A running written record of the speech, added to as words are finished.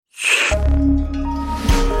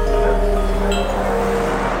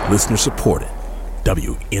Listener supported.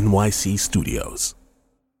 WNYC Studios.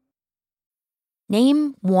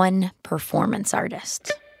 Name one performance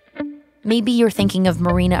artist. Maybe you're thinking of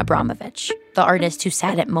Marina Abramović, the artist who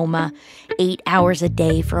sat at MoMA 8 hours a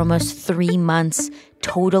day for almost 3 months,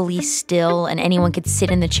 totally still, and anyone could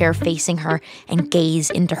sit in the chair facing her and gaze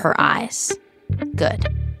into her eyes. Good.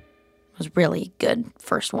 It was really good,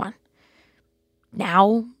 first one.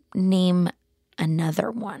 Now, name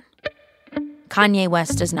another one. Kanye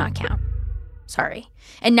West does not count. Sorry.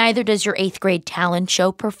 And neither does your 8th grade talent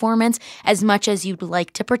show performance, as much as you'd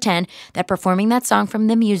like to pretend that performing that song from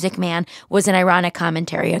The Music Man was an ironic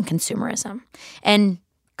commentary on consumerism. And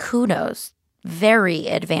kudos, very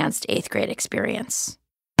advanced 8th grade experience.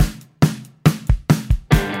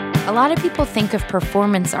 A lot of people think of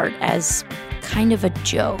performance art as kind of a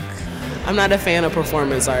joke. I'm not a fan of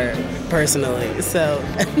performance art, personally, so...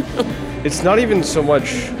 It's not even so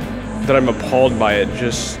much that I'm appalled by it,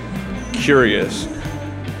 just curious.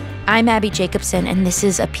 I'm Abby Jacobson, and this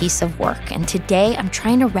is A Piece of Work. And today, I'm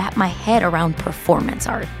trying to wrap my head around performance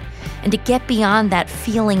art and to get beyond that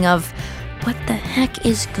feeling of, what the heck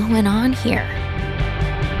is going on here?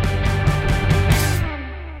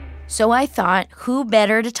 So I thought, who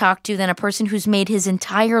better to talk to than a person who's made his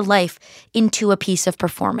entire life into a piece of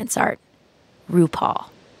performance art? RuPaul.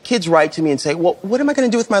 Kids write to me and say, well, what am I going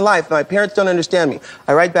to do with my life? My parents don't understand me.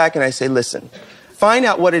 I write back and I say, listen, find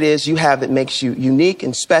out what it is you have that makes you unique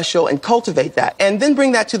and special and cultivate that, and then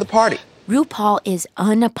bring that to the party. RuPaul is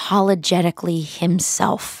unapologetically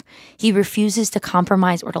himself. He refuses to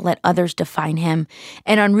compromise or to let others define him.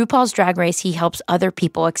 And on RuPaul's Drag Race, he helps other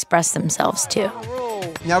people express themselves too.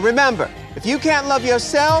 Now remember, if you can't love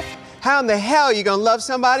yourself, how in the hell are you going to love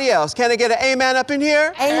somebody else? Can I get an amen up in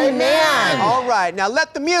here? Amen. All right, now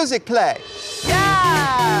let the music play.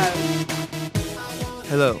 Yeah!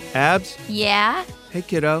 Hello, Abs? Yeah? Hey,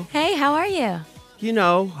 kiddo. Hey, how are you? You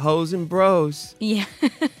know, hoes and bros. Yeah.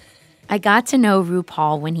 I got to know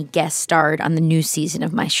RuPaul when he guest starred on the new season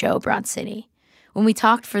of my show, Broad City. When we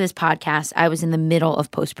talked for this podcast, I was in the middle of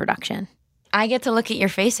post-production. I get to look at your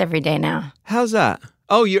face every day now. How's that?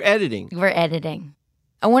 Oh, you're editing. We're editing.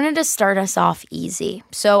 I wanted to start us off easy,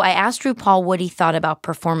 so I asked RuPaul what he thought about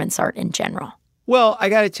performance art in general. Well, I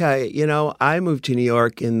got to tell you, I moved to New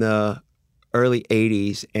York in the early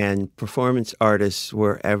 80s, and performance artists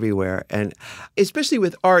were everywhere. And especially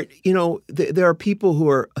with art, there are people who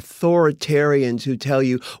are authoritarians who tell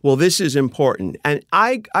you, well, this is important. And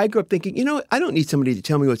I grew up thinking, I don't need somebody to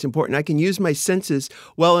tell me what's important. I can use my senses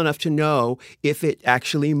well enough to know if it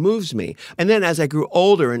actually moves me. And then as I grew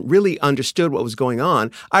older and really understood what was going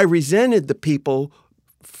on, I resented the people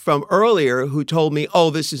from earlier who told me, oh,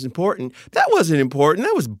 this is important. That wasn't important.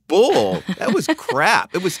 That was bull. That was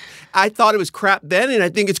crap. I thought it was crap then, and I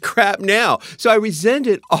think it's crap now. So I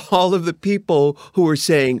resented all of the people who were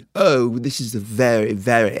saying, oh, this is a very,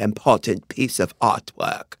 very important piece of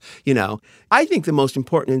artwork. I think the most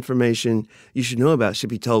important information you should know about should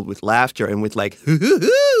be told with laughter and with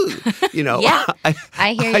hoo-hoo-hoo. Yeah,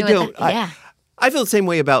 I hear you. I feel the same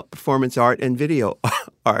way about performance art and video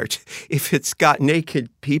art. If it's got naked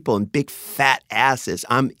people and big fat asses,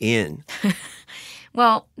 I'm in.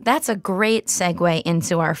 Well, that's a great segue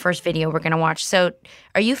into our first video we're going to watch. So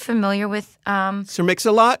are you familiar with... Sir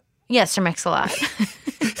Mix-a-Lot? Yes, Sir Mix-a-Lot.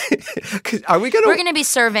 Are we going to... We're going to be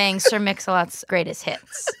surveying Sir Mix-a-Lot's greatest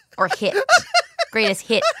hits. Or hit. Greatest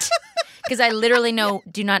hit. Because I literally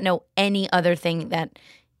do not know any other thing that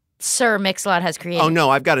Sir Mix-a-Lot has created. Oh,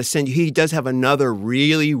 no, I've got to send you. He does have another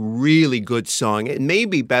really, really good song. It may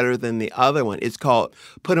be better than the other one. It's called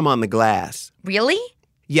Put 'Em on the Glass. Really?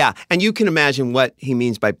 Yeah, and you can imagine what he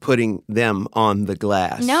means by putting them on the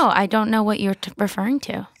glass. No, I don't know what you're referring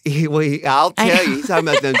to. I'll tell you. He's talking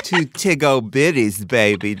about them two tiggo bitties,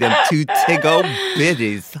 baby. Them two tiggo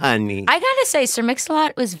bitties, honey. I got to say, Sir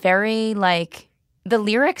Mix-a-Lot was very, the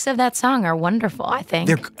lyrics of that song are wonderful, I think.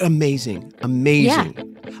 They're amazing. Amazing. Yeah.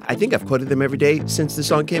 I think I've quoted them every day since the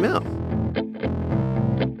song came out.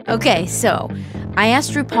 Okay, so I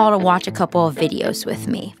asked RuPaul to watch a couple of videos with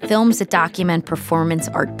me, films that document performance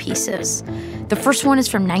art pieces. The first one is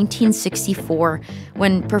from 1964,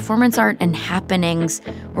 when performance art and happenings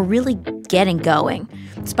were really getting going.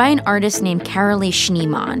 It's by an artist named Carolee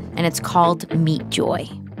Schneemann, and it's called Meet Joy.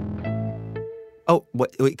 Oh,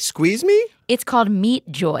 what? Wait, squeeze me? It's called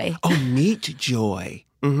Meet Joy. Oh, Meet Joy.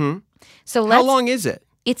 Mm-hmm. So how long is it?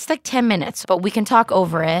 It's 10 minutes, but we can talk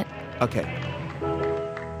over it. Okay.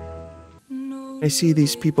 I see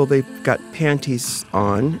these people, they've got panties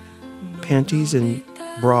on. Panties and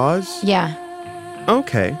bras? Yeah.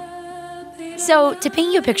 Okay. So to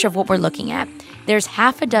paint you a picture of what we're looking at, there's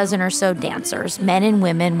half a dozen or so dancers, men and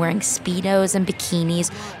women wearing Speedos and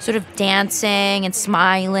bikinis, sort of dancing and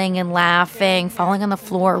smiling and laughing, falling on the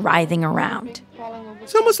floor, writhing around.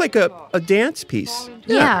 It's almost like a dance piece.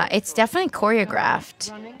 Yeah, it's definitely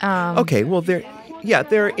choreographed. Okay, well,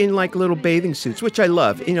 they're in like little bathing suits, which I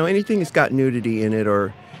love. You know, anything that's got nudity in it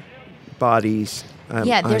or bodies.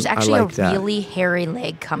 There's actually I like that. really hairy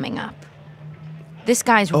leg coming up. This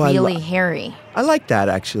guy's really hairy. I like that,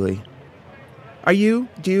 actually. Do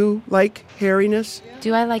you like hairiness?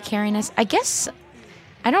 Do I like hairiness? I guess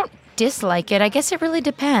I don't dislike it. I guess it really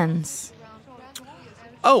depends.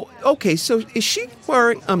 Oh, okay. So is she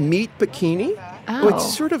wearing a meat bikini? Oh,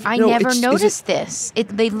 it's sort of. I never noticed this.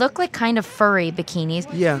 They look like kind of furry bikinis.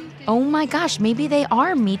 Yeah. Oh my gosh, maybe they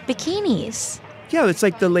are meat bikinis. Yeah, it's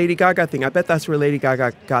like the Lady Gaga thing. I bet that's where Lady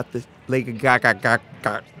Gaga got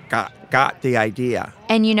the idea.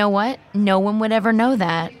 And you know what? No one would ever know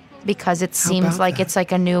that because it seems like it's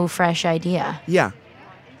like a new, fresh idea. Yeah.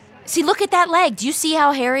 See, look at that leg. Do you see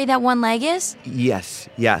how hairy that one leg is? Yes.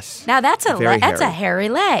 Now that's a hairy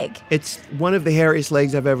leg. It's one of the hairiest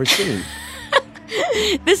legs I've ever seen.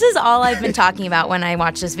 This is all I've been talking about when I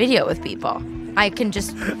watch this video with people. I can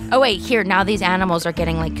just... Oh, wait, here, now these animals are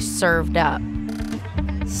getting, like, served up.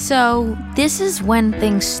 So this is when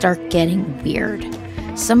things start getting weird.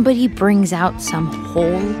 Somebody brings out some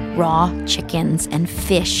whole raw chickens and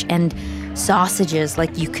fish and sausages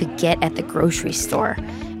like you could get at the grocery store.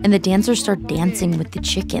 And the dancers start dancing with the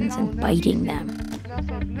chickens and biting them.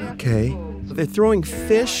 Okay. They're throwing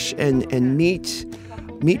fish and meat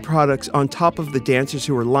products on top of the dancers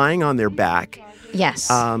who are lying on their back. Yes.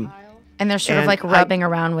 And they're sort of like rubbing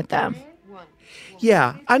around with them.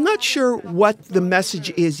 Yeah. I'm not sure what the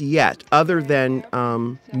message is yet, other than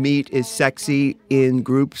meat is sexy in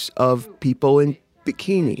groups of people in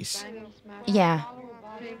bikinis. Yeah.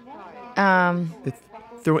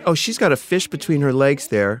 She's got a fish between her legs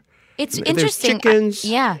there. It's There's interesting. Chickens.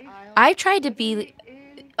 I tried to be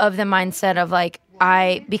of the mindset of like,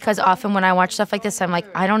 because often when I watch stuff like this, I'm like,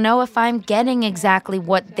 I don't know if I'm getting exactly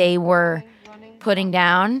what they were putting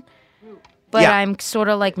down, but I'm sort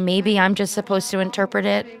of like, maybe I'm just supposed to interpret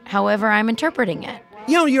it however I'm interpreting it.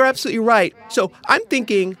 You know, you're absolutely right. So I'm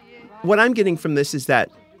thinking what I'm getting from this is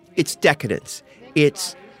that it's decadence.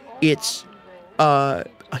 It's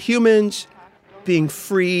humans being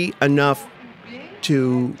free enough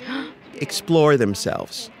to explore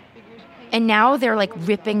themselves. And now they're like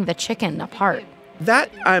ripping the chicken apart.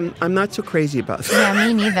 That I'm not so crazy about. Yeah,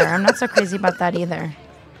 me neither. I'm not so crazy about that either.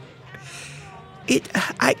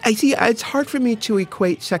 I see. It's hard for me to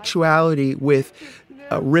equate sexuality with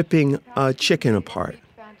ripping a chicken apart.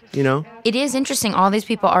 You know, it is interesting. All these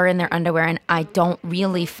people are in their underwear, and I don't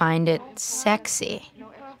really find it sexy.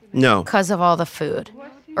 No, because of all the food,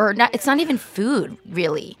 or not. It's not even food,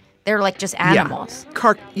 really. They're like just animals.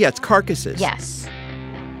 It's carcasses. Yes.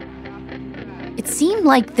 It seemed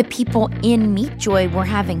like the people in Meat Joy were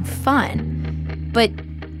having fun, but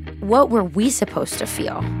what were we supposed to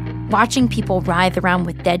feel? Watching people writhe around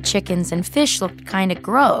with dead chickens and fish looked kind of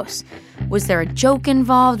gross. Was there a joke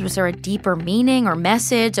involved? Was there a deeper meaning or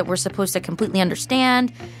message that we're supposed to completely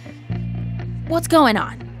understand? What's going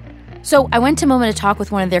on? So I went to MoMA to talk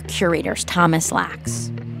with one of their curators, Thomas Lax.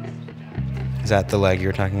 Is that the leg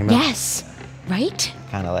you're talking about? Yes. Right?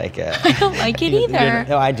 Kind of like it. I don't like it either.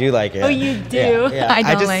 No, I do like it. Oh, you do? Yeah.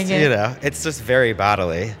 I don't like it. You know, it's just very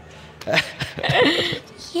bodily.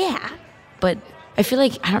 Yeah. But I feel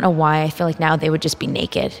like, I don't know why, I feel like now they would just be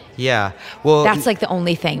naked. Yeah. Well, that's like the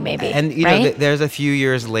only thing, maybe. And, you know, there's a few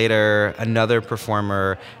years later, another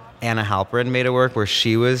performer, Anna Halperin, made a work where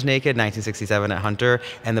she was naked, 1967 at Hunter,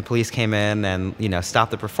 and the police came in and, you know,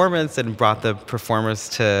 stopped the performance and brought the performers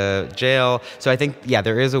to jail. So I think,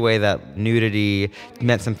 there is a way that nudity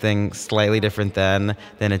meant something slightly different then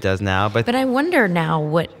than it does now. But I wonder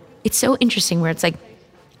now it's so interesting where it's like,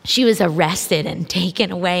 she was arrested and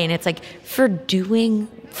taken away, and it's like, for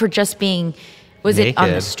just being, was naked. It on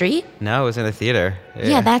the street? No, it was in a theater.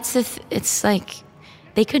 Yeah, that's it's like,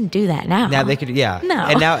 they couldn't do that now. Now they could, No.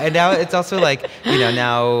 And now it's also like, you know,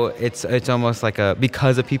 now it's almost like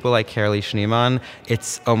because of people like Carolee Schneemann,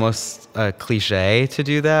 it's almost a cliche to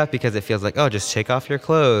do that because it feels like, oh, just take off your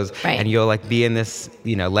clothes and you'll like be in this,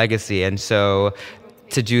 you know, legacy. And so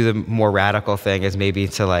to do the more radical thing is maybe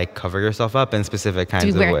to like cover yourself up in specific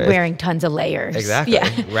kinds of ways. Wearing tons of layers. Exactly. Yeah.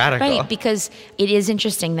 Radical. Right, because it is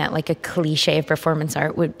interesting that like a cliche of performance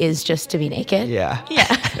art is just to be naked. Yeah. Yeah.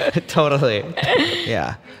 Totally.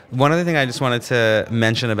 Yeah. One other thing I just wanted to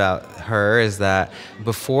mention about her is that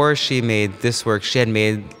before she made this work, she had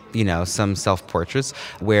made some self-portraits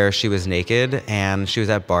where she was naked, and she was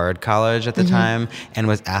at Bard College at the time and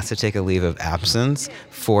was asked to take a leave of absence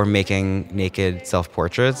for making naked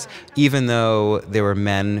self-portraits, even though there were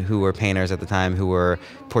men who were painters at the time who were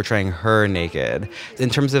portraying her naked. In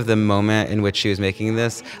terms of the moment in which she was making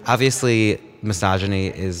this, obviously misogyny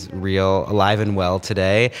is real, alive and well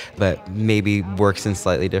today, but maybe works in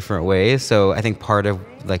slightly different ways. So I think part of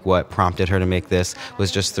what prompted her to make this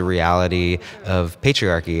was just the reality of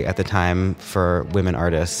patriarchy at the time for women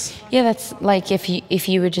artists. Yeah, that's like if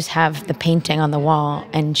you would just have the painting on the wall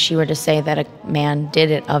and she were to say that a man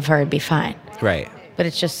did it of her, it'd be fine. Right. But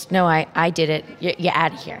it's just, no, I did it. You're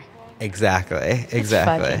out of here. Exactly. It's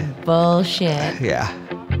fucking bullshit. Yeah.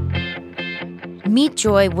 Meet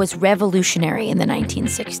Joy was revolutionary in the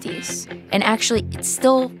 1960s, and actually it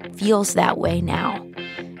still feels that way now.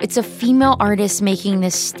 It's a female artist making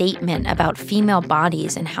this statement about female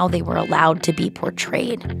bodies and how they were allowed to be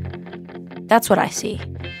portrayed. That's what I see.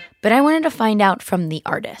 But I wanted to find out from the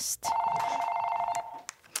artist.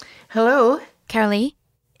 Hello. Carolee?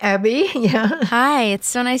 Abby, yeah. Hi, it's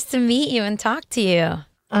so nice to meet you and talk to you.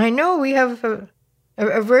 I know, we have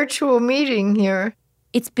a virtual meeting here.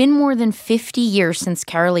 It's been more than 50 years since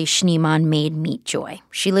Carolee Schneemann made Meet Joy.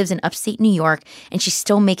 She lives in upstate New York, and she's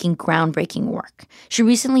still making groundbreaking work. She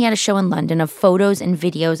recently had a show in London of photos and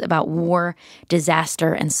videos about war,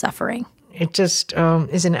 disaster, and suffering. It just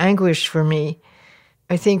is an anguish for me.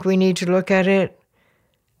 I think we need to look at it,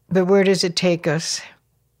 but where does it take us?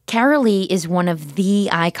 Carolee is one of the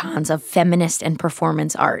icons of feminist and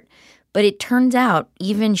performance art, but it turns out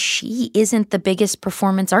even she isn't the biggest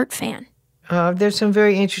performance art fan. There's some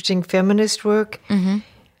very interesting feminist work,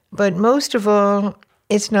 but most of all,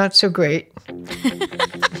 it's not so great.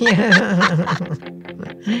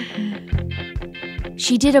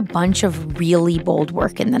 She did a bunch of really bold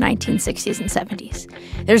work in the 1960s and 70s.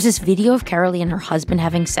 There's this video of Carolee and her husband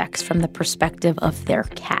having sex from the perspective of their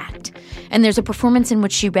cat. And there's a performance in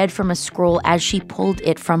which she read from a scroll as she pulled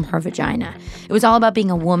it from her vagina. It was all about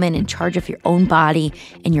being a woman in charge of your own body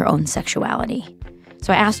and your own sexuality.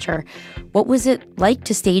 So I asked her, what was it like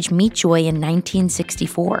to stage Meet Joy in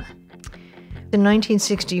 1964? In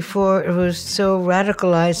 1964, it was so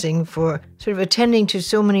radicalizing for sort of attending to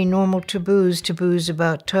so many normal taboos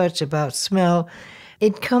about touch, about smell.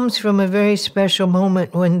 It comes from a very special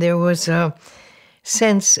moment when there was a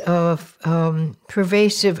sense of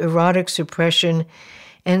pervasive erotic suppression,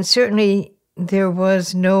 and certainly there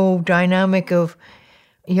was no dynamic of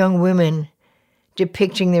young women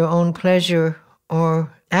depicting their own pleasure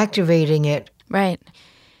or activating it. Right.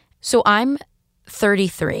 So I'm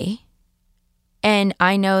 33, and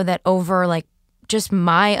I know that over just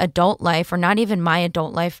my adult life, or not even my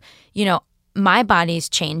adult life, my body's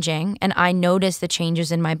changing, and I notice the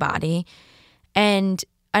changes in my body. And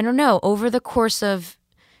I don't know, over the course of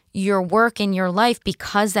your work in your life,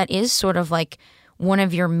 because that is sort of like one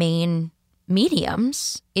of your main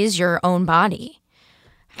mediums is your own body.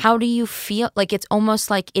 How do you feel? It's almost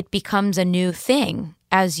like it becomes a new thing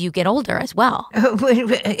as you get older as well.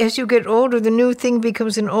 As you get older, the new thing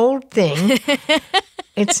becomes an old thing.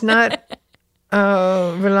 It's not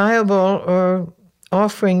reliable or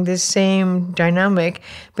offering the same dynamic.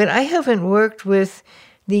 But I haven't worked with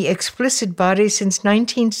the explicit body since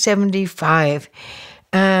 1975.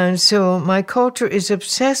 And so my culture is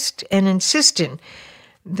obsessed and insistent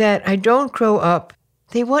that I don't grow up.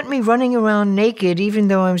 They want me running around naked even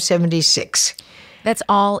though I'm 76. That's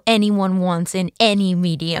all anyone wants in any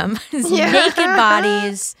medium. Naked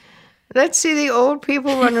bodies. Let's see the old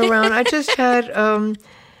people run around. I just had a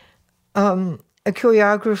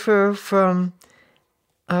choreographer from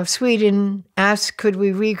Sweden ask, could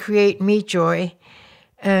we recreate Meet Joy?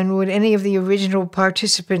 And would any of the original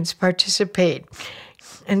participants participate?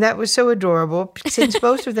 And that was so adorable, since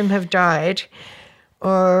both of them have died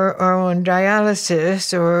or are on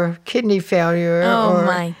dialysis or kidney failure. Oh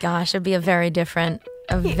my gosh, it'd be a very different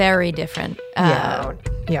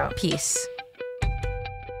piece.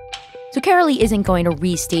 So Carolee isn't going to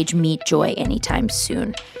restage Meet Joy anytime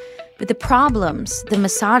soon. But the problems, the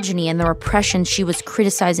misogyny, and the repression she was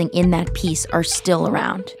criticizing in that piece are still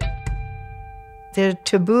around. The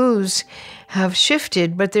taboos have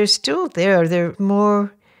shifted, but they're still there. There are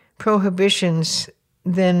more prohibitions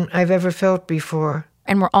than I've ever felt before.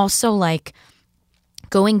 And we're also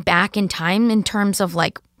going back in time in terms of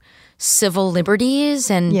civil liberties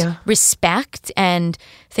and respect, and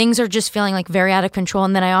things are just feeling very out of control.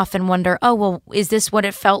 And then I often wonder, oh, well, is this what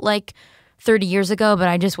it felt like 30 years ago, but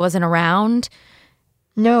I just wasn't around?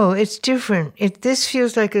 No, it's different. This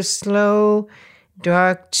feels like a slow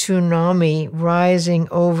dark tsunami rising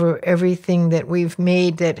over everything that we've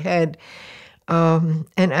made that had an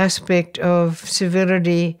aspect of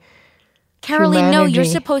civility. Caroline, no, you're humanity.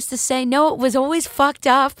 supposed to say, no, it was always fucked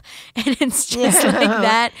up, and it's just like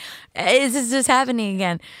that. Is this just happening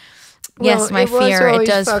again? Well, yes, my it was fear, it always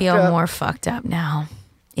does fucked feel up. more fucked up now.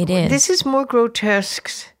 It is. This is more grotesque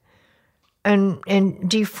and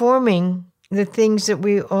deforming the things that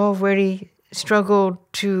we already struggled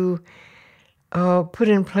to put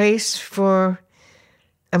in place for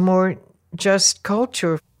a more just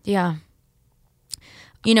culture. Yeah.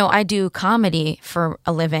 You know, I do comedy for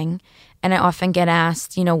a living, and I often get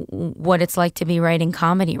asked, you know, what it's like to be writing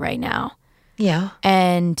comedy right now. Yeah.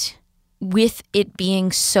 And with it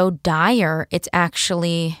being so dire, it's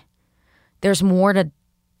actually, there's more to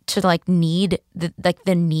like need,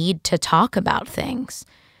 the need to talk about things.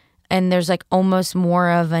 And there's like almost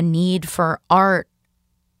more of a need for art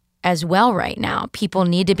as well right now. People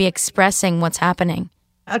need to be expressing what's happening.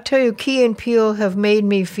 I'll tell you, Key and Peele have made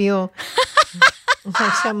me feel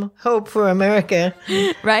like some hope for America.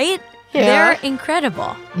 Right? Yeah. They're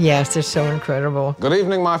incredible. Yes, they're so incredible. Good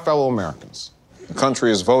evening, my fellow Americans. The country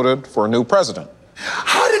has voted for a new president.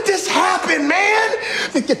 How did this happen, man?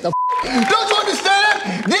 Get the Don't you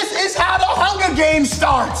understand? This is how the Hunger Games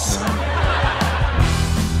starts.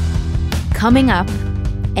 Coming up,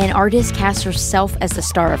 an artist casts herself as the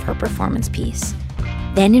star of her performance piece,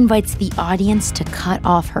 then invites the audience to cut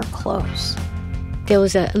off her clothes. There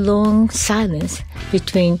was a long silence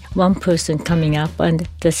between one person coming up and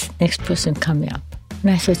this next person coming up.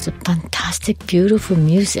 And I thought it's a fantastic, beautiful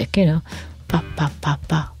music, you know. Ba, ba, ba,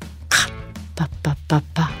 ba, cut, ba, ba, ba,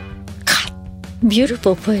 ba, cut.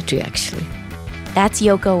 Beautiful poetry, actually. That's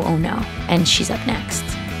Yoko Ono, and she's up next.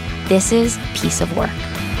 This is Piece of Work.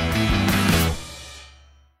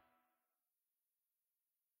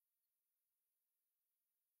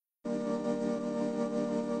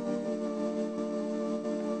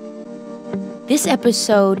 This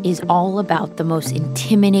episode is all about the most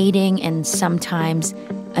intimidating and sometimes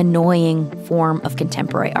annoying form of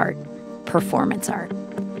contemporary art, performance art.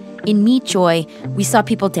 In Meet Joy, we saw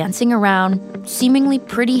people dancing around, seemingly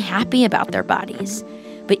pretty happy about their bodies.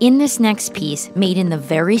 But in this next piece, made in the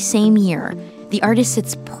very same year, the artist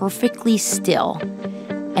sits perfectly still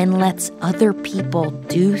and lets other people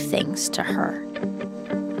do things to her.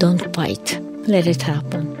 Don't fight. Let it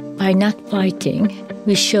happen. By not fighting,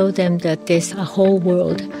 we show them that there's a whole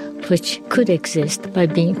world which could exist by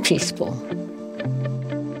being peaceful.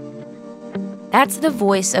 That's the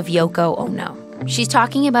voice of Yoko Ono. She's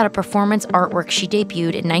talking about a performance artwork she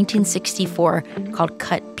debuted in 1964 called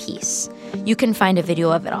Cut Piece. You can find a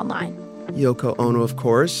video of it online. Yoko Ono, of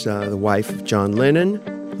course, the wife of John Lennon,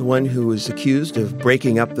 the one who was accused of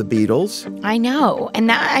breaking up the Beatles. I know. And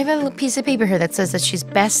now I have a little piece of paper here that says that she's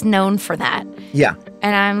best known for that. Yeah.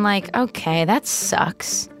 And I'm like, okay, that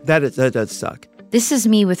sucks. That does suck. This is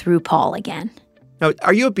me with RuPaul again. Now,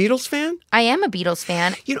 are you a Beatles fan? I am a Beatles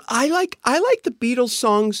fan. You know, I like the Beatles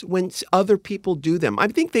songs when other people do them. I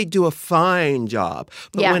think they do a fine job.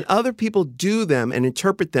 But when other people do them and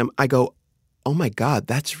interpret them, I go, oh my God,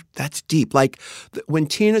 that's deep. Like when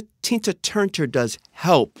Tina Turner does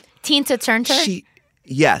Help. Tina Turner? She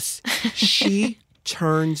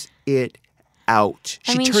turns it out.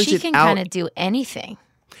 She can kind of do anything.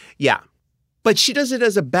 Yeah. But she does it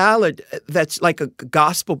as a ballad that's like a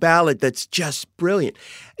gospel ballad that's just brilliant.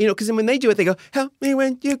 You know, because when they do it, they go, help me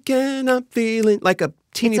when you cannot feeling, like a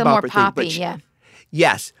teeny it's a bopper more thing. poppy, But yeah.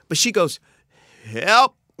 Yes. But she goes,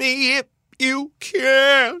 help me if you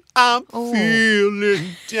can. I'm feeling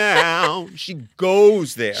down. She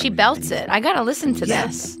goes there. She belts it. I got to listen to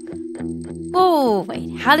this. Whoa,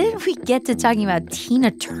 wait. How did we get to talking about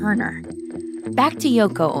Tina Turner? Back to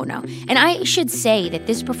Yoko Ono. And I should say that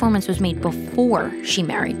this performance was made before she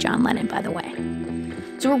married John Lennon, by the way.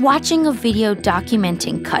 So we're watching a video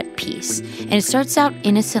documenting Cut Piece, and it starts out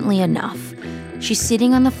innocently enough. She's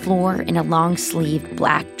sitting on the floor in a long-sleeved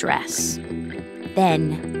black dress.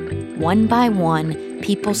 Then, one by one,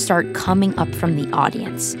 people start coming up from the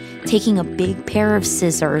audience, taking a big pair of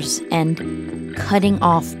scissors and cutting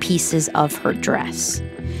off pieces of her dress.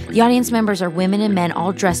 The audience members are women and men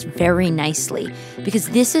all dressed very nicely because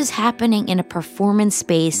this is happening in a performance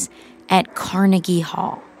space at Carnegie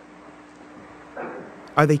Hall.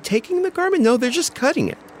 Are they taking the garment? No, they're just cutting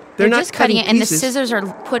it. They're not just cutting it, pieces. and the scissors are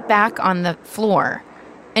put back on the floor.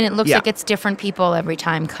 And it looks like it's different people every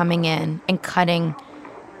time coming in and cutting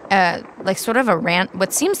like sort of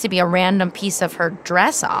what seems to be a random piece of her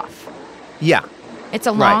dress off. Yeah. It's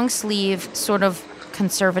a long sleeve, sort of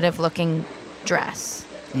conservative looking dress.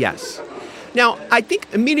 Yes. Now, I think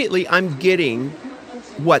immediately I'm getting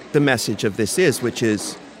what the message of this is, which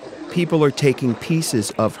is people are taking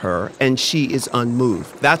pieces of her and she is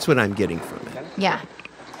unmoved. That's what I'm getting from it. Yeah.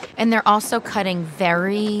 And they're also cutting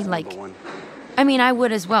very, like, I mean, I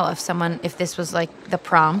would as well if this was like the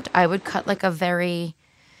prompt, I would cut like a very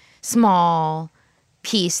small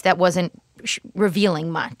piece that wasn't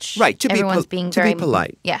revealing much. Right, to Everyone's be being very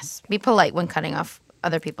polite. Yes, be polite when cutting off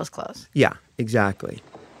other people's clothes. Yeah, exactly.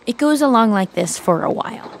 It goes along like this for a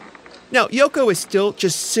while. Now, Yoko is still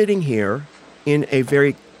just sitting here in a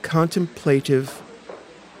very contemplative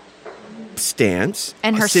stance.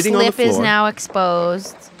 And her sitting on the slip is floor. now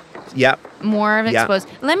exposed. Yep. More of Yeah. exposed.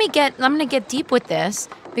 I'm gonna get deep with this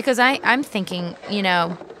because I'm thinking,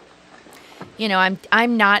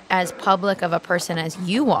 I'm not as public of a person as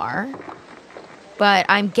you are, but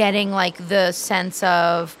I'm getting like the sense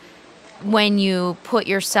of when you put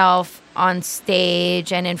yourself on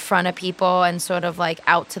stage and in front of people and sort of like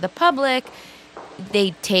out to the public,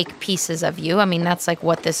 they take pieces of you. I mean, that's like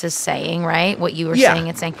what this is saying, right? What you were saying,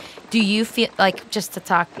 it's saying. Do you feel like, just to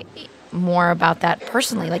talk more about that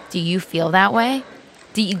personally, like, do you feel that way?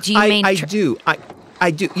 Do you I do.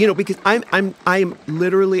 I do. Because I'm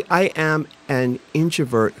literally, I am an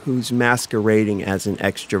introvert who's masquerading as an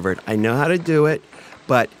extrovert. I know how to do it,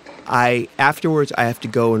 but afterwards I have to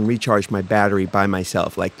go and recharge my battery by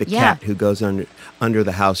myself, like the cat who goes under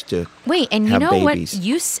the house to Wait, and have you know babies.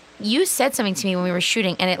 what? You said something to me when we were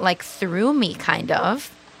shooting, and it like threw me kind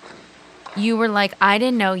of. You were like, I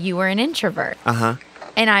didn't know you were an introvert. Uh-huh.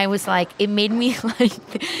 And I was like, it made me like,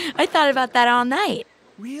 I thought about that all night.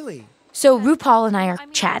 Really? So RuPaul and I are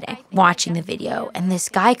chatting, watching the video, and this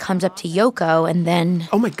guy comes up to Yoko, and then...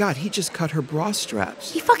 Oh my God, he just cut her bra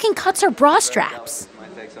straps. He fucking cuts her bra straps.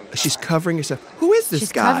 She's covering herself. Who is this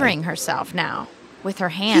She's guy? covering herself now with her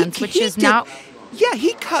hands, which is not... Yeah,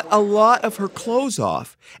 he cut a lot of her clothes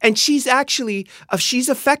off. And she's actually, she's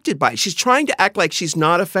affected by it. She's trying to act like she's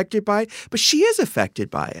not affected by it, but she is affected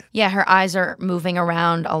by it. Yeah, her eyes are moving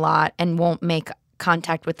around a lot and won't make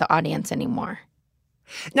contact with the audience anymore.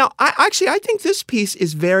 Now, I think this piece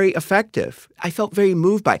is very effective. I felt very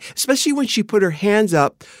moved by it, especially when she put her hands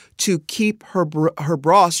up to keep her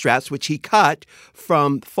bra straps, which he cut,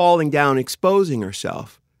 from falling down, exposing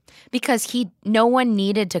herself. Because no one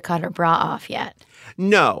needed to cut her bra off yet.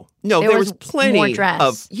 No, there was plenty more dress.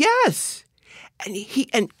 of yes.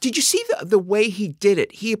 And did you see the way he did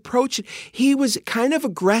it? He approached it. He was kind of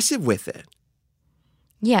aggressive with it.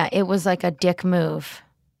 Yeah, it was like a dick move.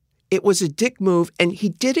 It was a dick move, and he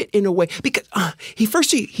did it in a way because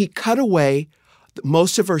he cut away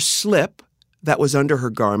most of her slip that was under her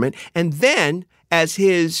garment, and then as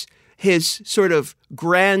his sort of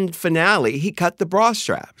grand finale, he cut the bra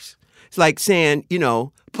straps. It's like saying,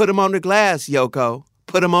 put them on the glass, Yoko.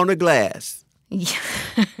 Put them on the glass. Yeah.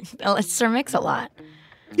 Well, Sir Mix a lot.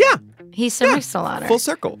 Yeah. He's Sir Mix a lot. Full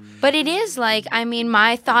circle. But it is like,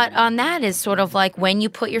 my thought on that is sort of like when you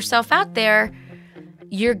put yourself out there,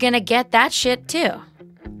 you're going to get that shit too.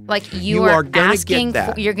 Like you are asking,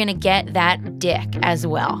 you're going to get that dick as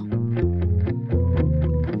well.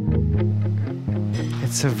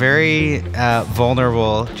 It's a very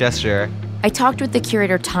vulnerable gesture. I talked with the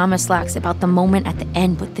curator, Thomas Lax, about the moment at the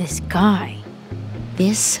end with this guy.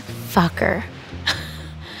 This fucker.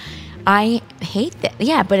 I hate that.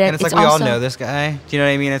 Yeah, but and it's like we all know this guy. Do you know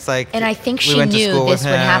what I mean? It's like, and I think she knew this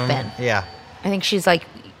would happen. Yeah. I think she's like,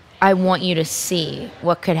 I want you to see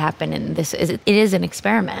what could happen in this. It is an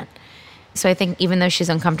experiment. So I think even though she's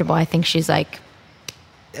uncomfortable, I think she's like...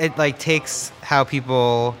 It like takes how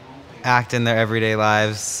people act in their everyday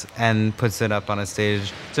lives and puts it up on a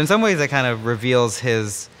stage. So in some ways, it kind of reveals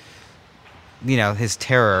his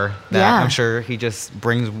terror that I'm sure he just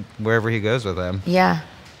brings wherever he goes with him. Yeah.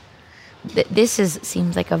 This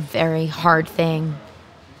seems like a very hard thing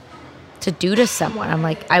to do to someone. I'm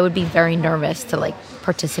like, I would be very nervous to like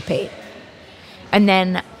participate. And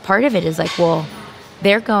then part of it is like, well,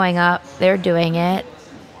 they're going up, they're doing it.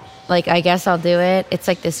 Like, I guess I'll do it. It's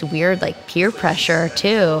like this weird, like, peer pressure,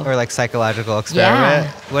 too. Or, like, psychological experiment.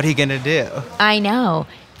 Yeah. What are you going to do? I know.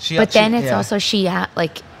 But then it's also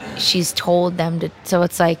she's told them to... So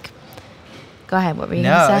it's like... Go ahead. What were you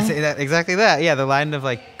going to say? Exactly that. Yeah, the line of,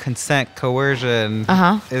 like, consent, coercion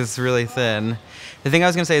is really thin. The thing I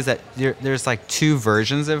was going to say is that there's like two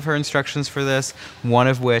versions of her instructions for this, one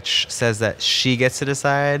of which says that she gets to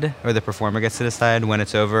decide, or the performer gets to decide when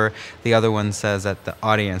it's over. The other one says that the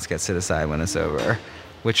audience gets to decide when it's over,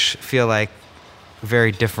 which feel like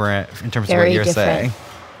very different in terms of what you're saying.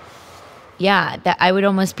 Yeah, that I would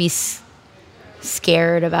almost be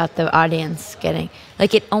scared about the audience getting...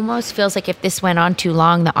 Like, it almost feels like if this went on too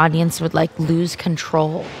long, the audience would, like, lose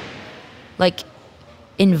control. Like...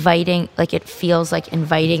 inviting, like it feels like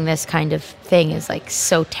inviting this kind of thing is like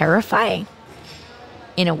so terrifying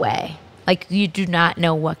in a way. Like you do not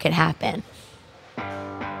know what could happen.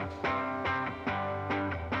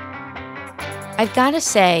 I've got to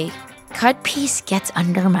say, cut piece gets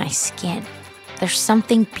under my skin. There's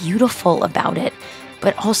something beautiful about it,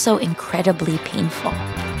 but also incredibly painful.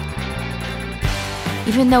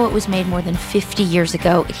 Even though it was made more than 50 years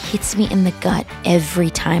ago, it hits me in the gut every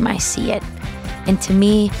time I see it. And to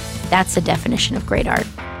me, that's the definition of great art.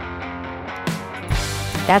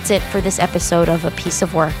 That's it for this episode of A Piece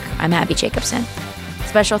of Work. I'm Abby Jacobson.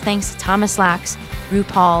 Special thanks to Thomas Lax,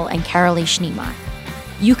 RuPaul, and Carolee Schneemann.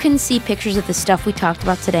 You can see pictures of the stuff we talked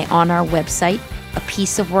about today on our website,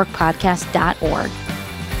 apieceofworkpodcast.org.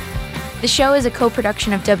 The show is a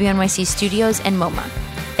co-production of WNYC Studios and MoMA.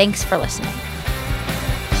 Thanks for listening.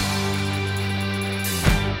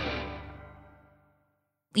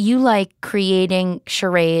 You like creating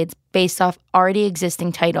charades based off already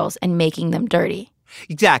existing titles and making them dirty.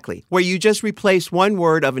 Exactly. Where you just replace one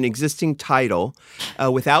word of an existing title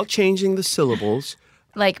without changing the syllables.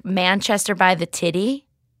 Like Manchester by the Titty?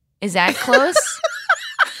 Is that close?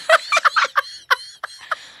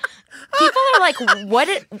 People are like,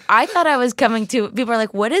 I thought I was coming to, people are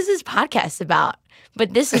like, what is this podcast about?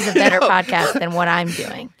 But this is a better podcast than what I'm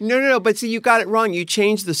doing. No. But see, you got it wrong. You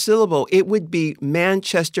changed the syllable. It would be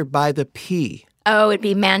Manchester by the P. Oh, it'd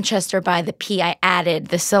be Manchester by the P. I added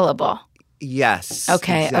the syllable. Yes.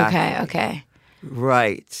 Okay, exactly. okay.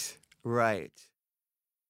 Right.